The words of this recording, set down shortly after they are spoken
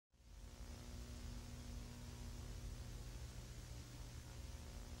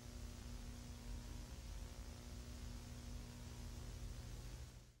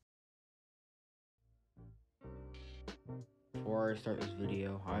before I start this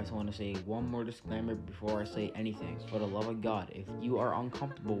video, I just want to say one more disclaimer before I say anything. For the love of God, if you are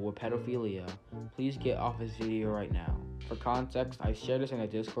uncomfortable with pedophilia, please get off this video right now. For context, I shared this in a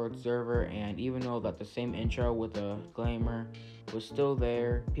Discord server, and even though that the same intro with the disclaimer was still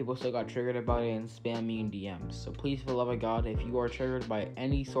there, people still got triggered about it and spam me in DMs. So please, for the love of God, if you are triggered by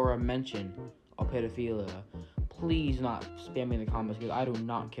any sort of mention of pedophilia, please not spam me in the comments because I do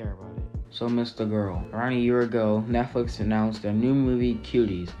not care about it. So Mrgirl, around a year ago, Netflix announced a new movie,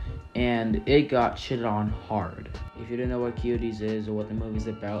 Cuties, and it got shit on hard. If you didn't know what Cuties is or what the movie's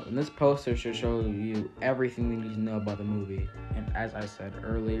about, then this poster should show you everything you need to know about the movie. And as I said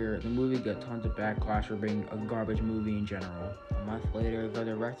earlier, the movie got tons of backlash for being a garbage movie in general. A month later, the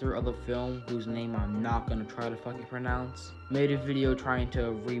director of the film, whose name I'm not gonna try to fucking pronounce, made a video trying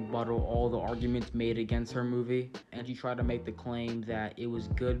to rebuttal all the arguments made against her movie, and she tried to make the claim that it was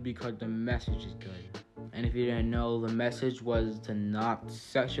good because the message is good. And if you didn't know, the message was to not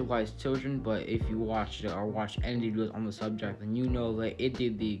sexualize children, but if you watched it or watched any videos on the subject, then you know that it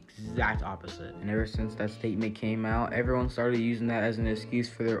did the exact opposite. And ever since that statement came out, everyone started using that as an excuse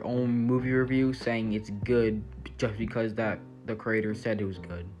for their own movie review, saying it's good just because that the creator said it was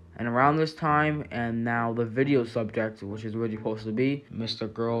good. And around this time, and now the video subject, which is what you're supposed to be,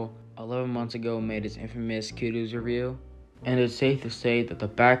 Mrgirl, 11 months ago made his infamous Cuties review. And it's safe to say that the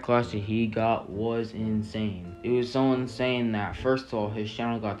backlash that he got was insane. It was so insane that, first of all, his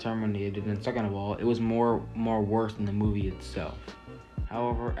channel got terminated, and second of all, it was more worse than the movie itself.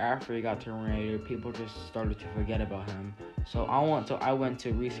 However, after he got terminated, people just started to forget about him. So I went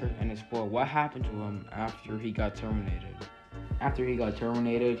to research and explore what happened to him after he got terminated. After he got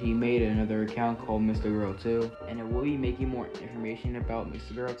terminated, he made another account called Mrgirl 2, and it will be making more information about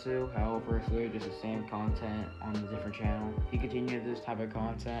Mrgirl 2. However, it's literally just the same content on a different channel. He continued this type of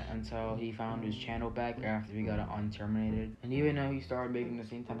content until he found his channel back after he got it unterminated. And even though he started making the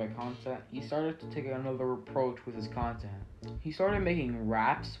same type of content, he started to take another approach with his content. He started making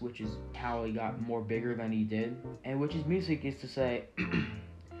raps, which is how he got more bigger than he did, and which his music is to say,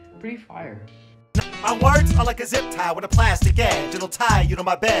 pretty fire. My words are like a zip tie with a plastic edge. It'll tie you to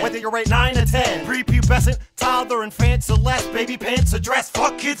my bed, whether you're 8, 9, or 10. Prepubescent, toddler, infant, celeste, baby pants, or dress.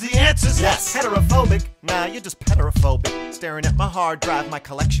 Fuck kids, the answer's yes. Heterophobic? Nah, you're just pedorophobic. Staring at my hard drive, my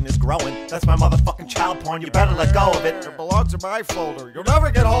collection is growing. That's my motherfucking child porn, you better let go of it. It belongs in my folder, you'll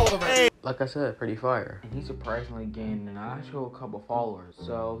never get hold of it. Hey. Like I said, pretty fire. And he surprisingly gained an actual couple followers.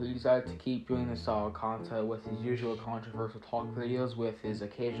 So he decided to keep doing this style of content with his usual controversial talk videos with his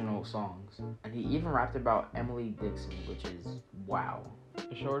occasional songs. And he even rapped about Emily Dixon, which is wow.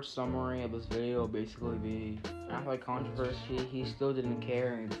 A short summary of this video will basically be, after the controversy, he still didn't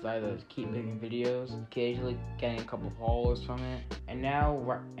care and decided to keep making videos, occasionally getting a couple followers from it, and now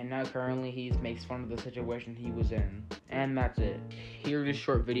currently he makes fun of the situation he was in. And that's it. Here's this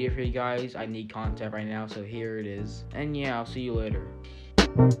short video for you guys. I need content right now, so here it is. And yeah, I'll see you later.